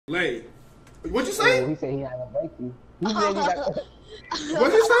Play. What you say? Oh, he said he not gonna break you. He said he not.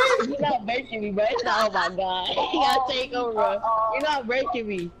 What you say? You're not breaking me, bro. It's not, oh my god. You gotta take over, bro. You're not breaking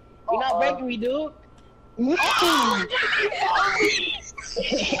me. You're not breaking me, dude. Dang,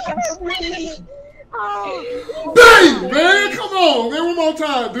 man, come on, man, one more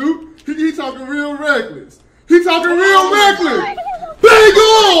time, dude. He talking real reckless. He talking real reckless.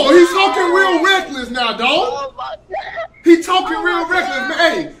 Bingo! He's talking real reckless now, dog. He talking real reckless, man.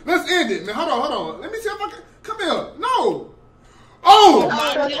 Hey, let's end it, man. Hold on. Let me see if I can. Come here. No. Oh,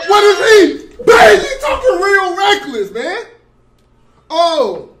 what is he? Bang, he talking real reckless, man.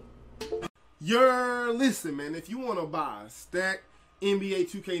 Oh. Listen, man, if you want to buy a stack NBA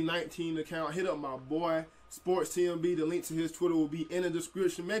 2K19 account, hit up my boy, Sports TMB. The link to his Twitter will be in the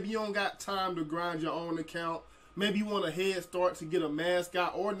description. Maybe you don't got time to grind your own account. Maybe you want a head start to get a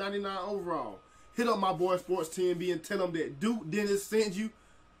mascot or 99 overall. Hit up my boy, Sports TMB, and tell him that Duke Dennis sent you,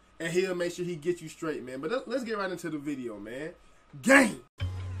 and he'll make sure he gets you straight, man. But let's get right into the video, man. Game.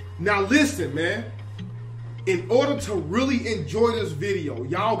 Now listen, man. In order to really enjoy this video,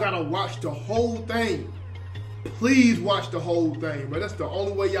 y'all gotta watch the whole thing. Please watch the whole thing, bro. That's the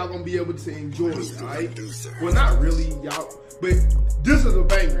only way y'all gonna be able to enjoy it, alright? Well, not really, y'all, but this is a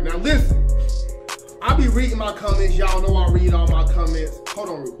banger. Now listen, I be reading my comments. Y'all know I read all my comments. Hold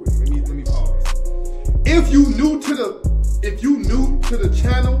on real quick. Let me pause. If you new to the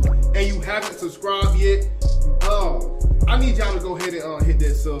channel and you haven't subscribed yet, I need y'all to go ahead and hit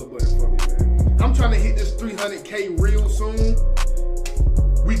that sub button for me, man. I'm trying to hit this 300K real soon.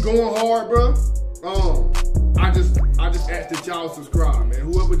 We going hard, bro. I just asked that y'all subscribe, man.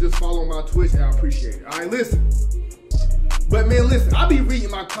 Whoever just follow my Twitch, I appreciate it. All right, listen. But man, listen, I be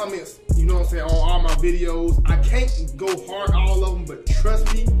reading my comments, you know what I'm saying, on all my videos. I can't go hard all of them, but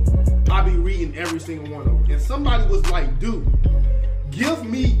trust me, I be reading every single one of them. And somebody was like, dude, give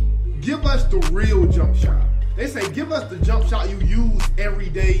us the real jump shot. They say, give us the jump shot you use every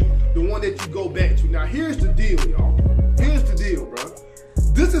day, the one that you go back to. Now, here's the deal, y'all. Here's the deal, bro.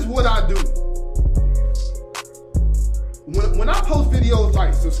 This is what I do. When I post videos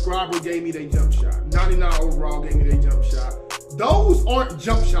like subscriber gave me their jump shot, 99 overall gave me their jump shot, those aren't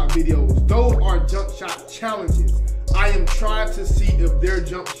jump shot videos. Those are jump shot challenges. I am trying to see if their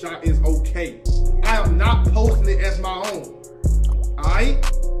jump shot is okay. I am not posting it as my own. Alright?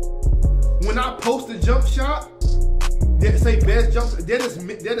 When I post a jump shot, that say best jump shot, that is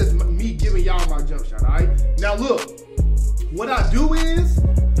me giving y'all my jump shot, alright? Now look, what I do is,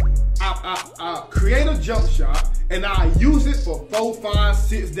 I create a jump shot and I use it for 4, 5,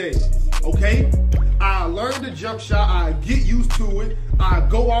 6 days, okay? I learn the jump shot, I get used to it, I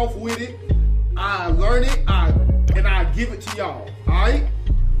go off with it, I learn it, and I give it to y'all, alright?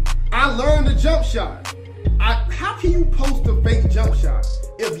 I learned the jump shot. How can you post a fake jump shot?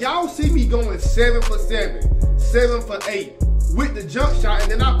 If y'all see me going 7 for 7, 7 for 8 with the jump shot,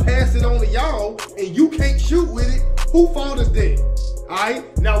 and then I pass it on to y'all, and you can't shoot with it, who fault is that?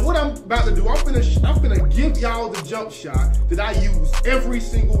 Alright, now what I'm about to do, I'm finna give y'all the jump shot that I use every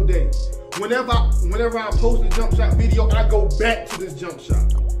single day. Whenever I post a jump shot video, I go back to this jump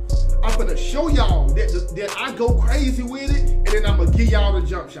shot. I'm gonna show y'all that I go crazy with it, and then I'm gonna give y'all the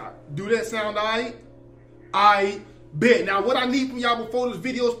jump shot. Do that sound alright? I bet. Now what I need from y'all before this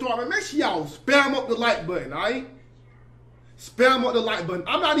video starts, man, make sure y'all spam up the like button, alright? Spam up the like button.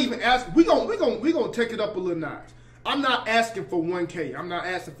 I'm not even asking. We gonna take it up a little notch. I'm not asking for 1K. I'm not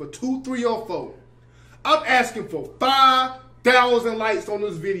asking for 2, 3, or 4. I'm asking for 5,000 likes on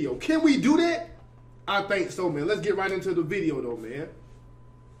this video. Can we do that? I think so, man. Let's get right into the video, though, man.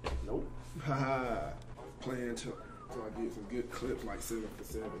 Nope. Haha. Playing till I get some good clips, like 7 for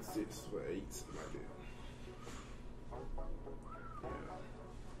 7, 6 for 8, like that.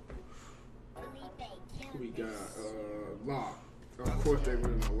 We got lock. Of course, they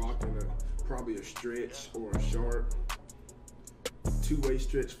running a lock and probably a stretch or a sharp. Two-way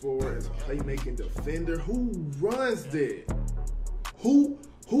stretch forward as a playmaking defender. Who runs that? Who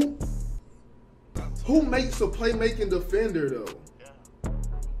makes a playmaking defender though?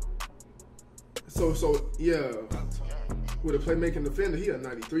 So yeah, with a playmaking defender, he a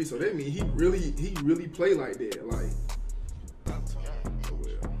 93. So that means he really play like that. Like, oh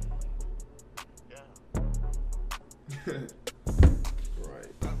well.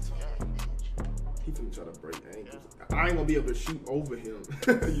 Right. He finna try to break ankles. I ain't gonna be able to shoot over him.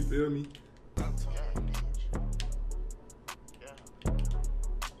 You feel me?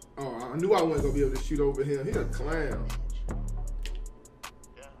 Oh, I knew I wasn't gonna be able to shoot over him. He a clown.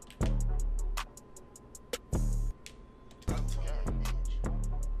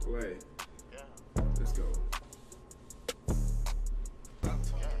 Play. Let's go.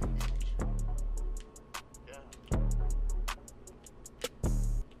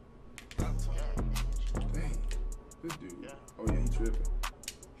 tripping.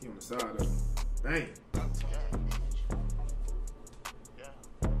 He on the side of him. Dang.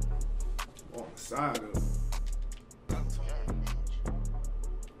 On the side of him.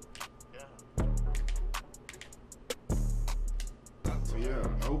 Oh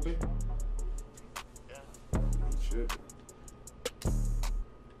yeah, open. He tripping.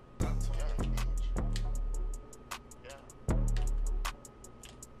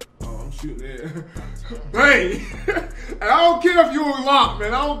 Shooting there. Bang! I don't care if you were locked,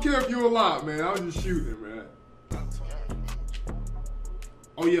 man. I don't care if you were locked, man. I was just shooting, man.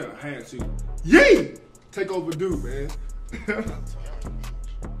 Oh yeah, I had to. Yay! Take over dude, man. I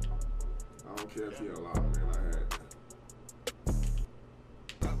don't care if you're locked, man. I had to.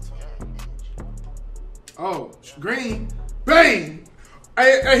 Oh, green. Bang!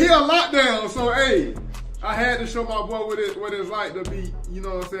 Hey, he a lockdown, so hey. I had to show my boy what it's like to be, you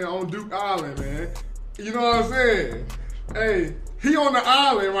know what I'm saying, on Duke Island, man. You know what I'm saying? Hey, he on the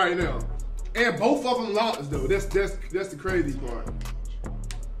island right now. And both of them locked, though. That's the crazy part.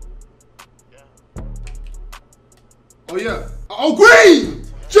 Oh, yeah. Oh, green!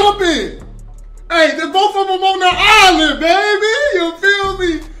 Jump in! Hey, they're both of them on the island, baby! You feel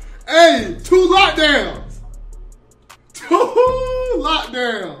me? Hey, 2 lockdowns. 2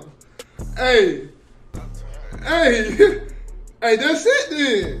 lockdowns. Hey. Hey, hey, that's it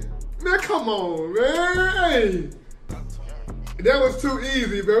then. Man, come on, man. Hey. That was too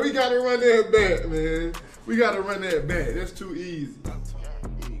easy, man. We gotta run that back, man. We gotta run that back. That's too easy. What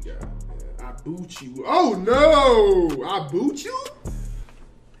you got, man? I boot you. Oh no! I boot you?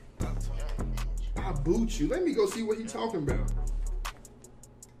 I boot you. Let me go see what he talking about.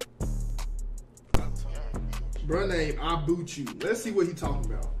 Bruh name, I boot you. Let's see what he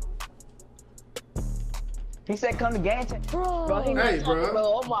talking about. He said come to game chat. Bro, hey, bro.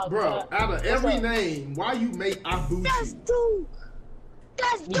 Oh my God. Out of every name, why you make I boot That's you? Duke.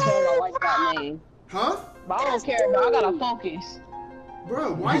 That's Duke. Because I like that name. Huh? But I don't care, bro. I gotta focus.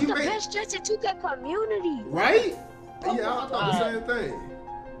 Bro, why That's you the make... best stretch in 2K community. Right? Yeah, I thought the same thing.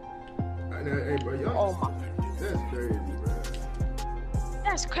 Hey, bro, y'all... Oh my. That's crazy, bro.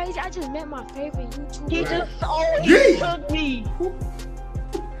 That's crazy. I just met my favorite YouTuber. He just took me.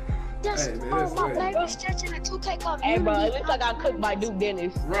 That's hey, man, that's my crazy. favorite stretch in the 2K community. Hey, bro, it looks like I cooked by Duke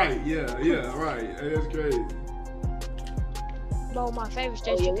Dennis. Right, yeah, right. Hey, that's crazy. Bro, my favorite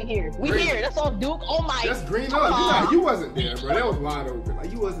stretch. Oh, yeah, we here. We Green. here. That's all Duke. Oh my. That's green up. You wasn't there, bro. That was wide open.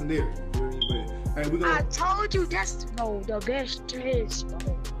 Like, you wasn't there. You know what I mean? But, hey, we gonna... I told you that's, bro, the best stretch, bro.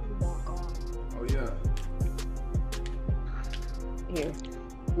 Oh my God. Oh, yeah. Here.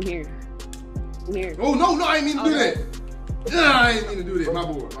 We here. We here. Oh, no, I ain't mean to do that. Yeah, I ain't mean to do that. My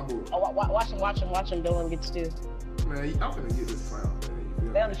boy. Oh, watch him Dylan get still. Man, I'm finna get this clown,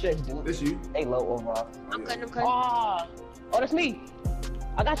 man. They on the stretch, dude. That's you. They low overall. I'm cutting. Oh, that's me.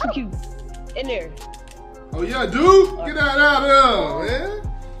 I got you, Q. In there. Oh, yeah, dude. Get that out of there, man.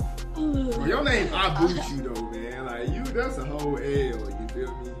 Bro, your name, I boot you, though, man. Like, you, that's a whole L, you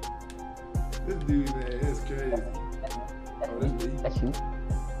feel me? This dude, man, that's crazy. Oh, that's me. That's you.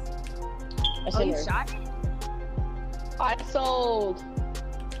 That's Oh, in you there. shot it? I sold.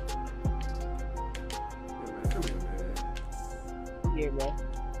 Yeah, man, come here, man. Here, man.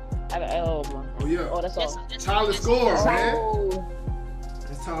 I got, oh, man. Oh, yeah. Oh, that's all. Tyler score, man. Oh.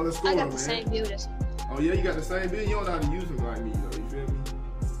 That's Tyler score, I got man. the same build as Oh, yeah, you got the same build. You don't know how to use them like me, though. You feel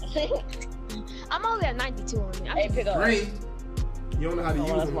me? I'm only at 92 on me. Hey, pick up. Green. You don't know how to use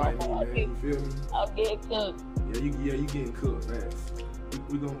that's them my like me, fault. man. You feel me? I'm getting cooked. Yeah, you getting cooked fast.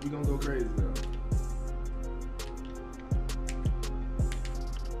 We gonna go crazy, though.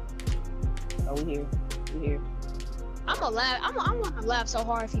 Oh, we here. I'm gonna laugh. I'm gonna laugh so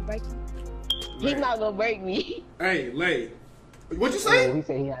hard if he breaks me. He's not gonna break me. Hey, Lay. What'd you Oh, say? he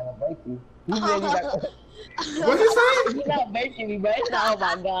said he's not gonna break you. He said he's not gonna... What'd you say? You're not breaking me, bro. It's not, oh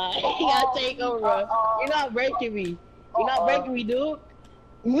my God. You gotta take over, bro. You're not breaking me. You're not breaking me, dude.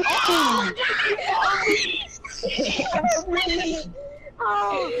 Bang,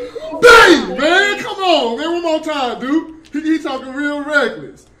 man, come on, man, one more time, dude. He talking real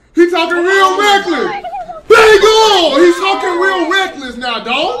reckless. He talking real reckless. Bang on! He's talking real reckless now,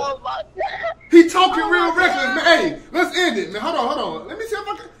 dog. Oh my God. He talking real reckless, man. Hey, let's end it, man. Hold on. Let me see if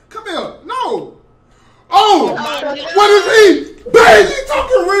I can. Come here. No. Oh, what is he? Bang, he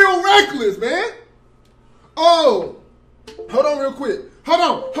talking real reckless, man. Oh, hold on real quick. Hold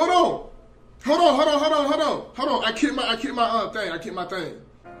on. I kicked my thing.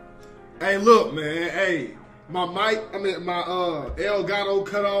 Hey, look, man. Hey, my Elgato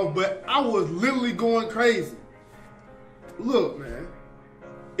cut off, but I was literally going crazy. Look, man.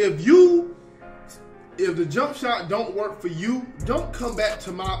 If you if the jump shot don't work for you, don't come back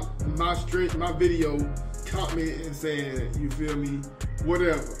to my video, comment and saying, you feel me,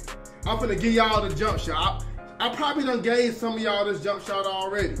 whatever. I'm finna give y'all the jump shot. I probably done gave some of y'all this jump shot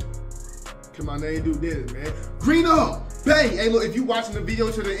already. Cause my name do this, man. Green up, bang. Hey, look, if you watching the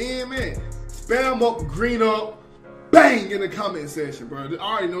video to the end, man, spam up green up, bang in the comment section, bro. I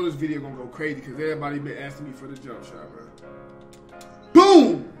already know this video gonna go crazy because everybody been asking me for the jump shot, man.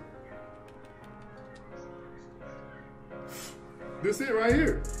 Boom! This it right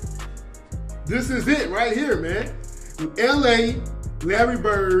here. This is it right here, man. LA, Larry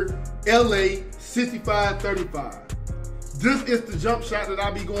Bird, LA, 6535. This is the jump shot that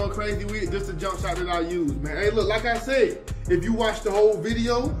I be going crazy with. This is the jump shot that I use, man. Hey, look, like I said, if you watch the whole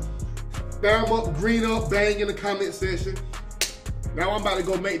video, spam up, green up, bang in the comment section. Now I'm about to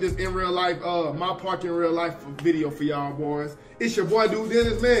go make this in real life, MYPARK in real life video for y'all boys. It's your boy, Dude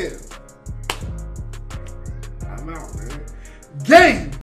Dennis, man. I'm out, man. Game!